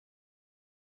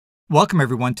Welcome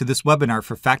everyone to this webinar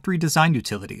for Factory Design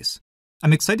Utilities.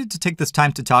 I'm excited to take this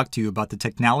time to talk to you about the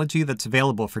technology that's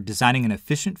available for designing an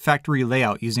efficient factory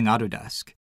layout using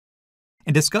Autodesk,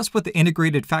 and discuss what the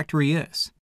integrated factory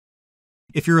is.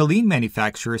 If you're a lean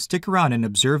manufacturer, stick around and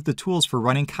observe the tools for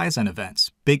running Kaizen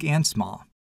events, big and small.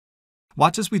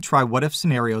 Watch as we try what-if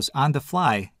scenarios on the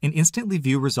fly and instantly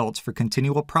view results for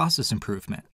continual process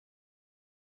improvement.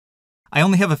 I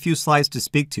only have a few slides to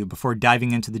speak to before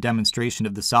diving into the demonstration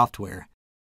of the software.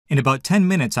 In about 10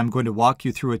 minutes, I'm going to walk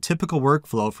you through a typical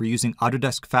workflow for using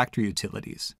Autodesk Factory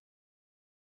Utilities.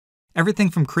 Everything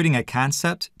from creating a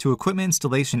concept to equipment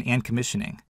installation and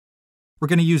commissioning. We're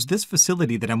going to use this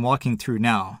facility that I'm walking through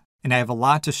now, and I have a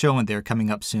lot to show in there coming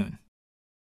up soon.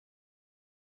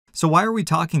 So why are we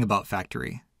talking about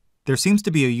factory? There seems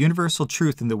to be a universal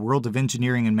truth in the world of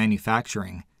engineering and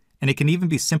manufacturing, and it can even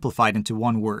be simplified into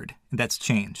one word, and that's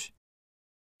change.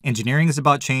 Engineering is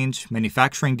about change,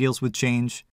 manufacturing deals with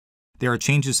change. There are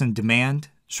changes in demand,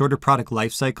 shorter product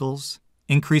life cycles,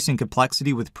 increasing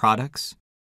complexity with products.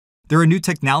 There are new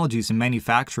technologies in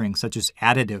manufacturing such as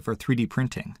additive or 3D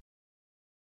printing.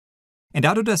 And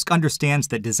Autodesk understands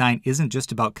that design isn't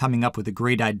just about coming up with a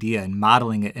great idea and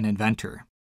modeling it in Inventor.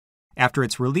 After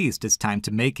it's released, it's time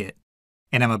to make it,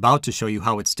 and I'm about to show you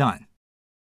how it's done.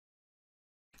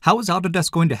 How is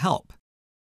Autodesk going to help?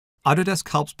 Autodesk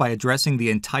helps by addressing the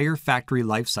entire factory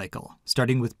lifecycle,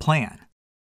 starting with plan.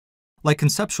 Like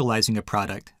conceptualizing a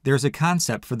product, there's a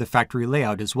concept for the factory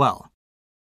layout as well.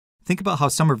 Think about how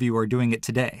some of you are doing it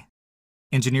today.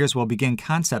 Engineers will begin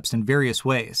concepts in various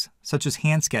ways, such as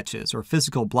hand sketches or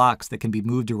physical blocks that can be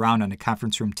moved around on a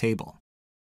conference room table.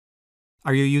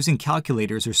 Are you using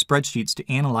calculators or spreadsheets to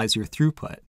analyze your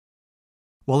throughput?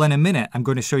 Well, in a minute, I'm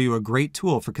going to show you a great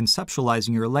tool for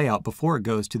conceptualizing your layout before it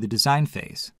goes to the design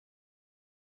phase.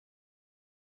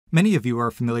 Many of you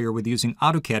are familiar with using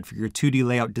AutoCAD for your 2D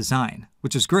layout design,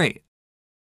 which is great.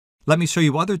 Let me show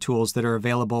you other tools that are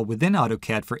available within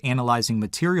AutoCAD for analyzing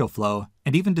material flow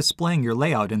and even displaying your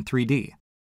layout in 3D.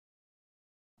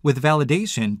 With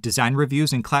validation, design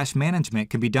reviews and clash management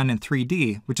can be done in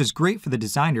 3D, which is great for the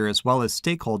designer as well as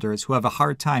stakeholders who have a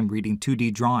hard time reading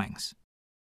 2D drawings.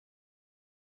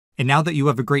 And now that you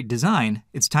have a great design,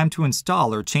 it's time to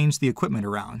install or change the equipment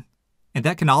around. And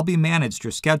that can all be managed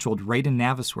or scheduled right in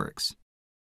Navisworks.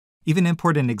 Even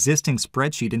import an existing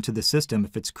spreadsheet into the system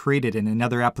if it's created in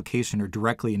another application or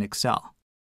directly in Excel.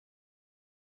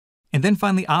 And then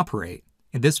finally operate.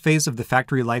 In this phase of the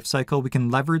factory lifecycle, we can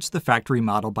leverage the factory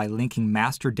model by linking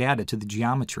master data to the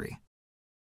geometry.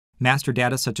 Master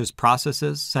data such as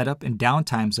processes, setup, and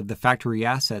downtimes of the factory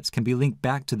assets can be linked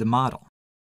back to the model.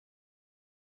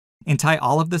 And tie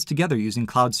all of this together using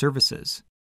cloud services.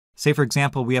 Say, for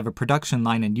example, we have a production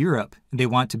line in Europe and they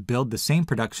want to build the same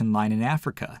production line in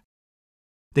Africa.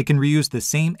 They can reuse the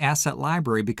same asset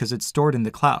library because it's stored in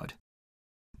the cloud.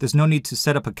 There's no need to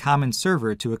set up a common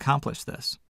server to accomplish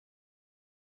this.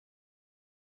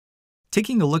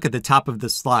 Taking a look at the top of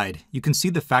this slide, you can see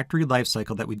the factory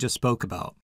lifecycle that we just spoke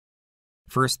about.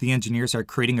 First, the engineers are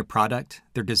creating a product,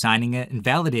 they're designing it and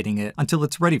validating it until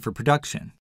it's ready for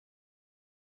production.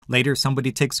 Later,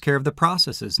 somebody takes care of the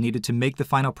processes needed to make the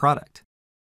final product.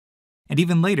 And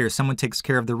even later, someone takes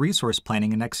care of the resource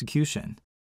planning and execution.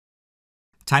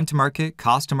 Time to market,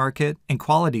 cost to market, and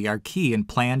quality are key in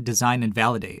plan, design, and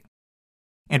validate.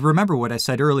 And remember what I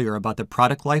said earlier about the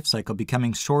product lifecycle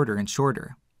becoming shorter and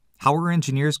shorter. How are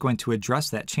engineers going to address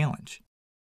that challenge?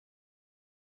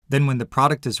 Then when the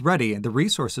product is ready and the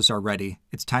resources are ready,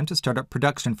 it's time to start up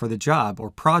production for the job or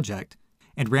project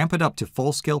and ramp it up to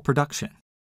full-scale production.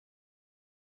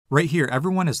 Right here,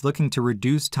 everyone is looking to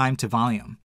reduce time to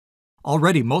volume.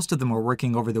 Already, most of them are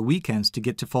working over the weekends to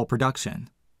get to full production.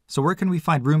 So where can we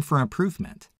find room for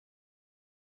improvement?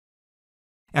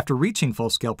 After reaching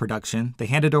full-scale production, they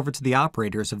hand it over to the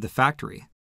operators of the factory.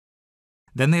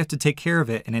 Then they have to take care of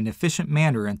it in an efficient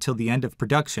manner until the end of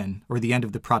production or the end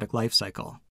of the product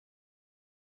lifecycle.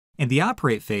 In the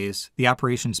operate phase, the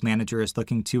operations manager is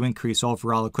looking to increase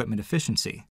overall equipment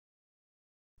efficiency.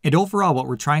 And overall, what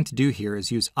we're trying to do here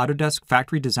is use Autodesk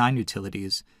Factory Design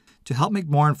Utilities to help make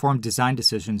more informed design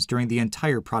decisions during the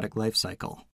entire product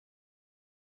lifecycle.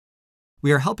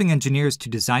 We are helping engineers to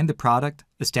design the product,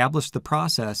 establish the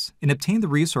process, and obtain the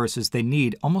resources they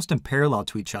need almost in parallel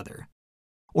to each other,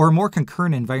 or a more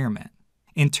concurrent environment,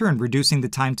 in turn reducing the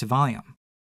time to volume.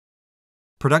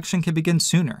 Production can begin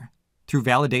sooner. Through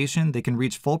validation, they can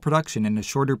reach full production in a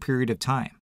shorter period of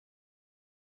time.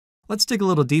 Let's dig a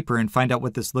little deeper and find out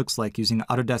what this looks like using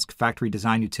Autodesk Factory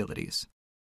Design Utilities.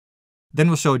 Then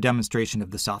we'll show a demonstration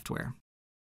of the software.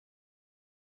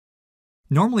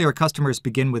 Normally, our customers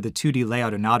begin with a 2D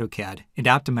layout in AutoCAD and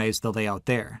optimize the layout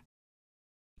there.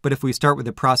 But if we start with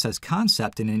a process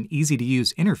concept and an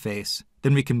easy-to-use interface,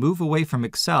 then we can move away from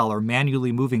Excel or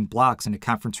manually moving blocks in a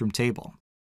conference room table.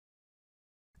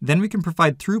 Then we can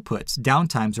provide throughputs,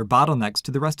 downtimes, or bottlenecks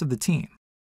to the rest of the team.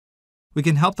 We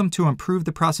can help them to improve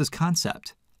the process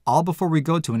concept, all before we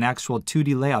go to an actual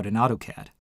 2D layout in AutoCAD.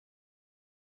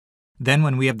 Then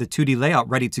when we have the 2D layout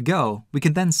ready to go, we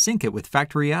can then sync it with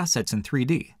factory assets in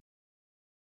 3D.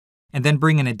 And then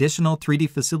bring in additional 3D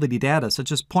facility data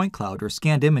such as point cloud or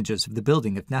scanned images of the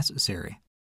building if necessary.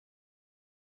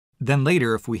 Then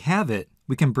later, if we have it,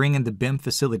 we can bring in the BIM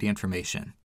facility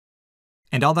information.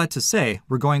 And all that to say,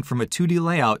 we're going from a 2D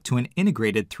layout to an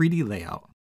integrated 3D layout.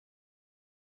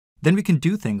 Then we can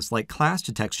do things like clash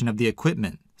detection of the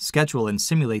equipment, schedule and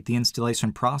simulate the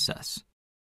installation process.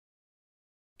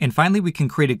 And finally, we can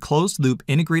create a closed-loop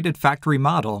integrated factory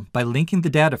model by linking the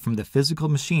data from the physical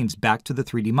machines back to the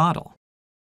 3D model.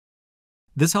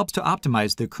 This helps to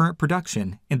optimize the current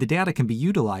production, and the data can be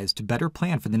utilized to better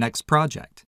plan for the next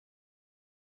project.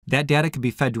 That data can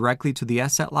be fed directly to the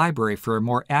asset library for a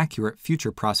more accurate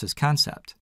future process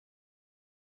concept.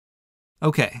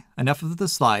 Okay, enough of the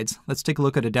slides. Let's take a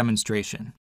look at a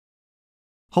demonstration.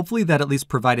 Hopefully that at least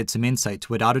provided some insight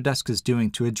to what Autodesk is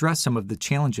doing to address some of the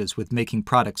challenges with making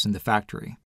products in the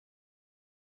factory.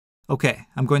 Okay,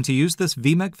 I'm going to use this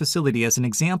VMEG facility as an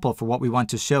example for what we want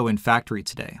to show in factory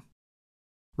today.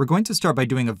 We're going to start by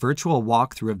doing a virtual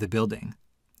walkthrough of the building.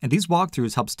 And these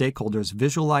walkthroughs help stakeholders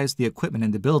visualize the equipment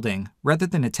in the building rather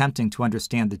than attempting to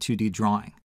understand the 2D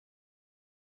drawing.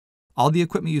 All the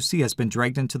equipment you see has been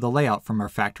dragged into the layout from our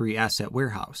factory asset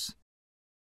warehouse.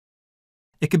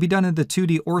 It can be done in the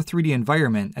 2D or 3D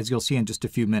environment, as you'll see in just a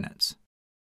few minutes.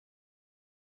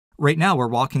 Right now, we're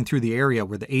walking through the area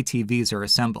where the ATVs are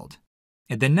assembled.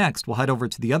 And then next, we'll head over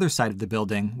to the other side of the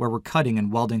building where we're cutting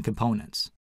and welding components.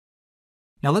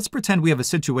 Now let's pretend we have a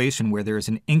situation where there is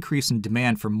an increase in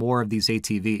demand for more of these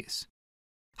ATVs.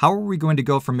 How are we going to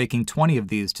go from making 20 of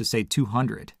these to, say,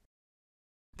 200?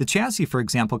 The chassis, for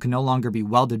example, can no longer be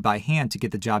welded by hand to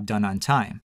get the job done on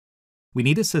time. We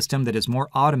need a system that is more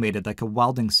automated like a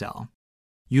welding cell.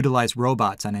 Utilize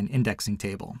robots on an indexing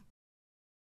table.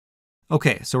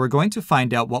 Okay, so we're going to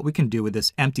find out what we can do with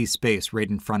this empty space right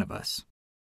in front of us.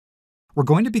 We're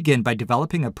going to begin by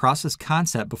developing a process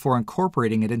concept before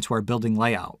incorporating it into our building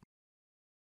layout.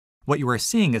 What you are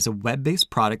seeing is a web-based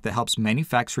product that helps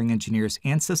manufacturing engineers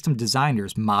and system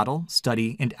designers model,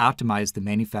 study, and optimize the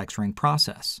manufacturing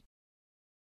process.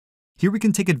 Here we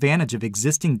can take advantage of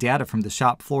existing data from the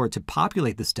shop floor to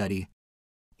populate the study,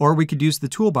 or we could use the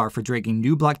toolbar for dragging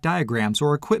new block diagrams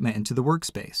or equipment into the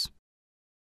workspace.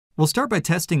 We'll start by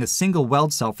testing a single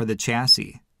weld cell for the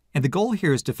chassis, and the goal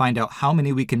here is to find out how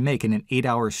many we can make in an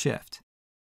 8-hour shift.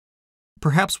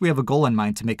 Perhaps we have a goal in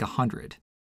mind to make 100.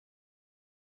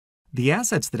 The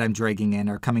assets that I'm dragging in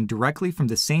are coming directly from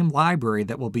the same library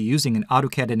that we'll be using in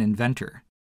AutoCAD and Inventor.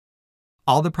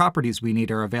 All the properties we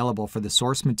need are available for the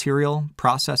source material,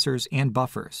 processors, and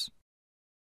buffers.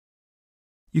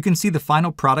 You can see the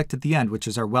final product at the end, which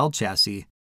is our weld chassis.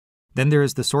 Then there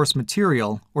is the source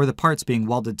material, or the parts being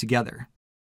welded together.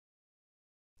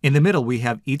 In the middle, we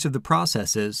have each of the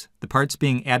processes, the parts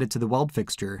being added to the weld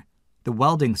fixture, the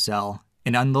welding cell,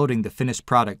 and unloading the finished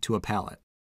product to a pallet.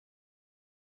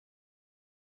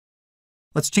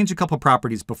 Let's change a couple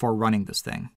properties before running this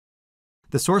thing.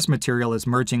 The source material is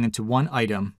merging into one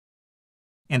item,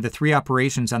 and the 3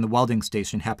 operations on the welding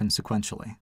station happen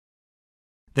sequentially.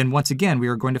 Then once again, we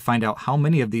are going to find out how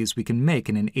many of these we can make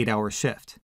in an 8-hour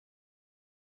shift.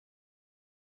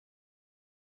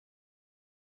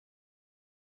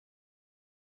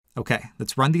 Okay,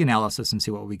 let's run the analysis and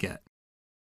see what we get.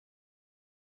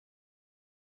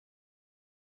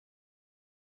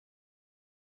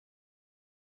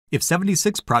 If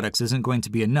 76 products isn't going to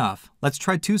be enough, let's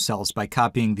try 2 cells by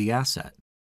copying the asset.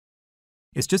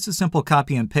 It's just a simple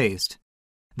copy and paste.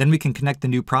 Then we can connect the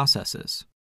new processes.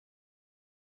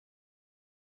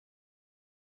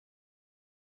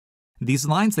 These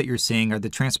lines that you're seeing are the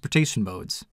transportation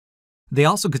modes. They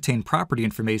also contain property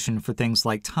information for things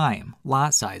like time,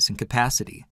 lot size, and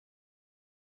capacity.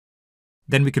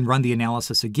 Then we can run the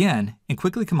analysis again and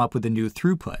quickly come up with a new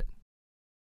throughput.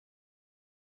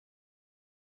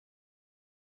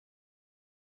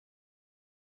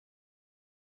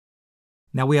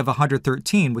 Now we have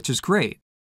 113, which is great.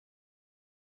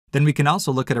 Then we can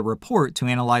also look at a report to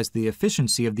analyze the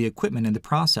efficiency of the equipment in the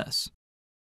process.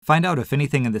 Find out if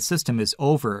anything in the system is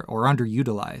over or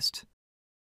underutilized.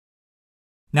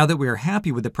 Now that we are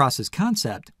happy with the process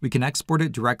concept, we can export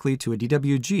it directly to a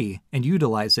DWG and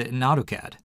utilize it in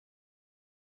AutoCAD.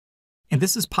 And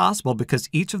this is possible because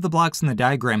each of the blocks in the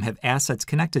diagram have assets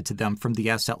connected to them from the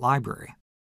asset library.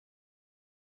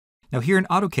 Now here in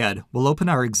AutoCAD, we'll open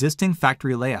our existing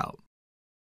factory layout.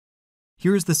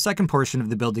 Here is the second portion of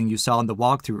the building you saw in the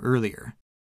walkthrough earlier.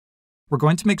 We're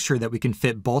going to make sure that we can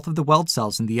fit both of the weld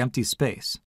cells in the empty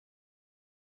space.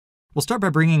 We'll start by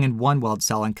bringing in one weld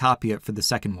cell and copy it for the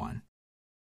second one.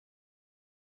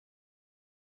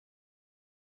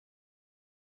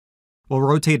 We'll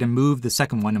rotate and move the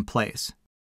second one in place.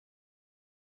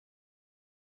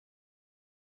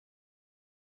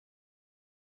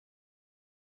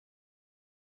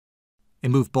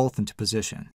 And move both into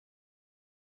position.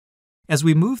 As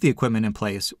we move the equipment in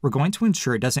place, we're going to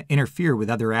ensure it doesn't interfere with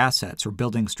other assets or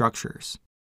building structures.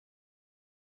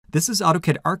 This is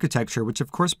AutoCAD Architecture, which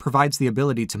of course provides the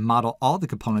ability to model all the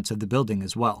components of the building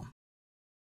as well.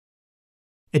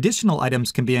 Additional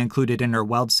items can be included in our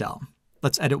weld cell.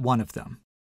 Let's edit one of them.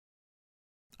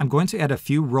 I'm going to add a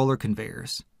few roller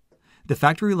conveyors. The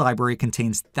factory library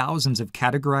contains thousands of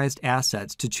categorized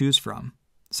assets to choose from.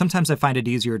 Sometimes I find it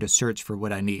easier to search for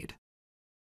what I need.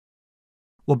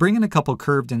 We'll bring in a couple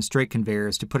curved and straight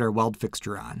conveyors to put our weld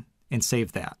fixture on, and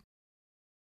save that.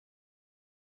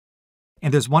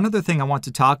 And there's one other thing I want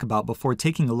to talk about before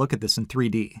taking a look at this in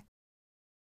 3D.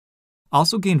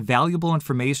 Also gain valuable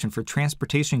information for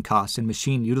transportation costs and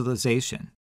machine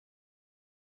utilization.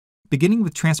 Beginning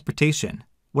with transportation,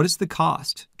 what is the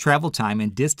cost, travel time,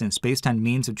 and distance based on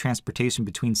means of transportation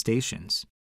between stations?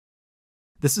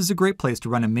 This is a great place to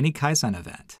run a mini Kaizen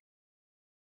event.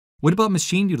 What about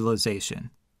machine utilization?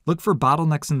 Look for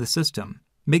bottlenecks in the system,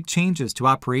 make changes to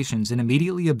operations, and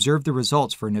immediately observe the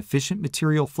results for an efficient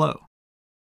material flow.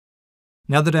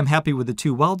 Now that I'm happy with the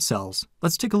two weld cells,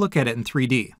 let's take a look at it in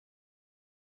 3D.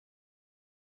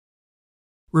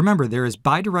 Remember, there is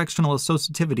bidirectional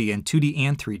associativity in 2D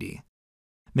and 3D.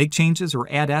 Make changes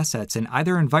or add assets in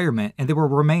either environment and they will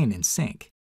remain in sync.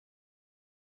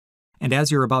 And as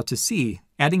you're about to see,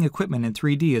 adding equipment in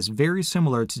 3D is very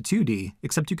similar to 2D,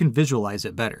 except you can visualize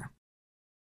it better.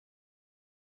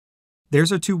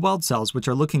 There's our two weld cells, which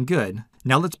are looking good.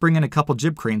 Now let's bring in a couple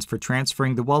jib cranes for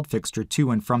transferring the weld fixture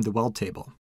to and from the weld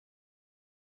table.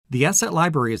 The asset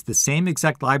library is the same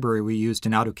exact library we used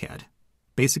in AutoCAD.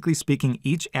 Basically speaking,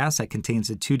 each asset contains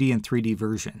a 2D and 3D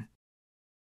version.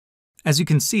 As you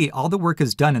can see, all the work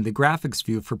is done in the graphics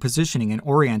view for positioning and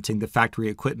orienting the factory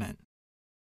equipment.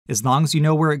 As long as you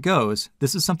know where it goes,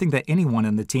 this is something that anyone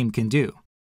in the team can do.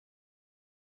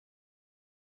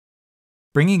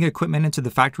 Bringing equipment into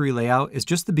the factory layout is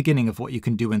just the beginning of what you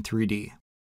can do in 3D.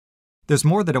 There's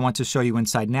more that I want to show you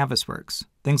inside Navisworks,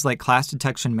 things like class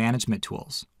detection management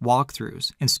tools,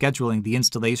 walkthroughs, and scheduling the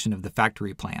installation of the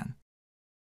factory plan.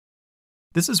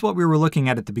 This is what we were looking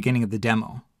at the beginning of the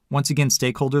demo. Once again,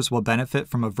 stakeholders will benefit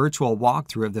from a virtual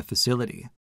walkthrough of the facility.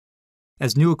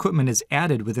 As new equipment is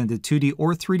added within the 2D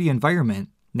or 3D environment,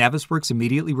 Navisworks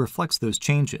immediately reflects those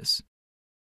changes.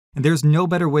 And there's no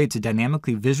better way to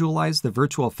dynamically visualize the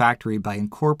virtual factory by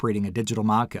incorporating a digital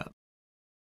mockup.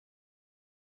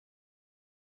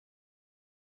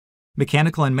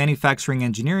 Mechanical and manufacturing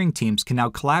engineering teams can now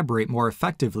collaborate more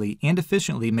effectively and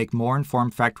efficiently make more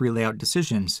informed factory layout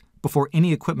decisions before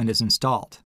any equipment is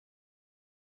installed.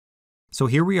 So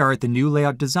here we are at the new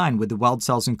layout design with the weld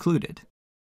cells included.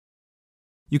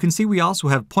 You can see we also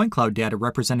have point cloud data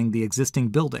representing the existing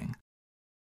building.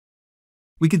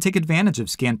 We can take advantage of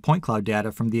scanned point cloud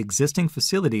data from the existing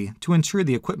facility to ensure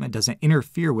the equipment doesn't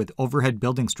interfere with overhead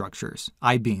building structures,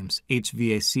 I-beams,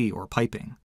 HVAC, or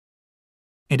piping.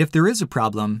 And if there is a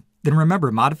problem, then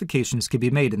remember modifications can be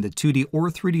made in the 2D or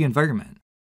 3D environment.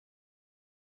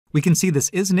 We can see this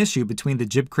is an issue between the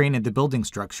jib crane and the building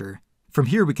structure. From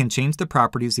here we can change the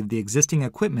properties of the existing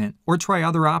equipment or try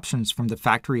other options from the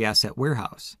factory asset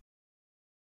warehouse.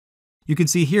 You can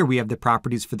see here we have the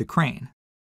properties for the crane.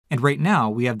 And right now,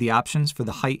 we have the options for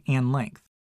the height and length.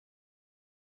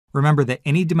 Remember that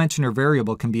any dimension or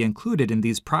variable can be included in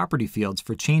these property fields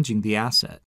for changing the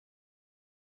asset.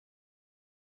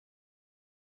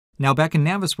 Now back in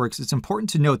Navisworks, it's important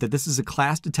to note that this is a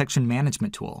class detection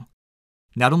management tool.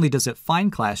 Not only does it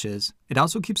find clashes, it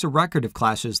also keeps a record of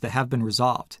clashes that have been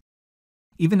resolved,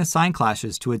 even assign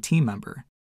clashes to a team member,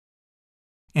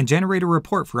 and generate a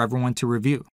report for everyone to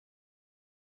review.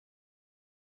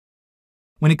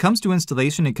 When it comes to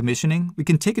installation and commissioning, we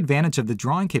can take advantage of the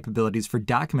drawing capabilities for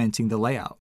documenting the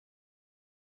layout.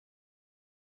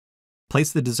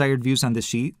 Place the desired views on the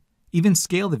sheet, even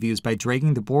scale the views by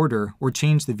dragging the border or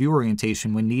change the view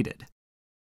orientation when needed.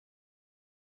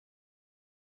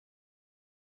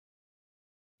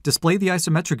 Display the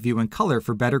isometric view in color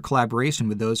for better collaboration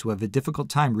with those who have a difficult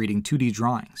time reading 2D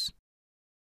drawings.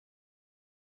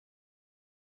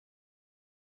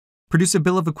 Produce a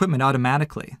bill of equipment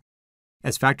automatically.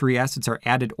 As factory assets are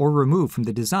added or removed from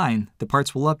the design, the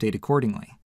parts will update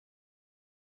accordingly.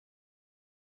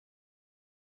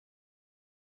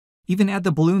 Even add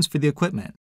the balloons for the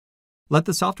equipment. Let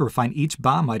the software find each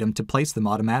BOM item to place them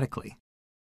automatically.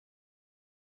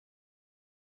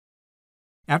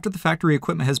 After the factory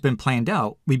equipment has been planned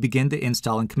out, we begin the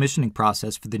install and commissioning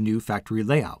process for the new factory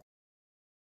layout.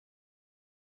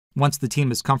 Once the team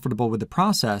is comfortable with the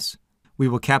process, we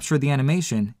will capture the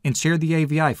animation and share the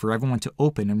AVI for everyone to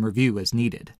open and review as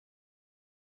needed.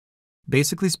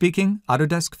 Basically speaking,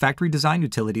 Autodesk Factory Design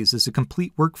Utilities is a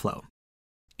complete workflow.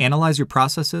 Analyze your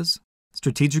processes,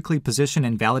 strategically position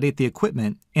and validate the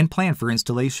equipment, and plan for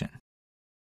installation.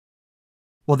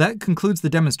 Well, that concludes the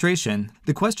demonstration.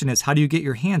 The question is, how do you get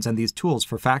your hands on these tools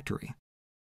for factory?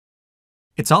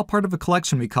 It's all part of a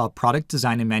collection we call Product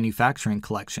Design and Manufacturing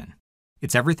Collection.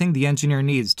 It's everything the engineer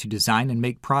needs to design and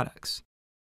make products.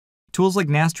 Tools like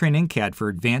Nastran and CAD for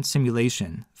advanced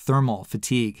simulation, thermal,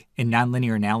 fatigue, and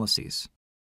nonlinear analyses.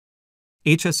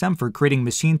 HSM for creating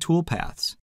machine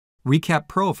toolpaths. Recap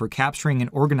Pro for capturing and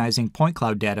organizing point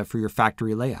cloud data for your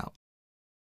factory layout.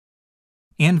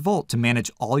 And Volt to manage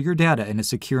all your data in a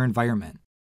secure environment.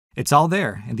 It's all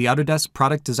there in the Autodesk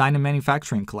Product Design and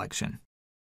Manufacturing Collection.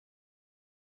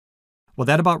 Well,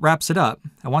 that about wraps it up.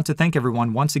 I want to thank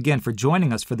everyone once again for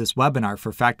joining us for this webinar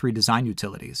for Factory Design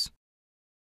Utilities.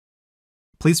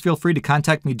 Please feel free to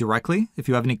contact me directly if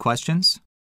you have any questions,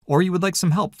 or you would like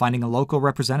some help finding a local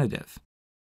representative.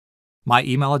 My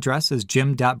email address is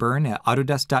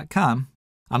jim.byrne@autodesk.com.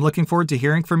 I'm looking forward to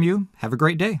hearing from you. Have a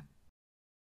great day.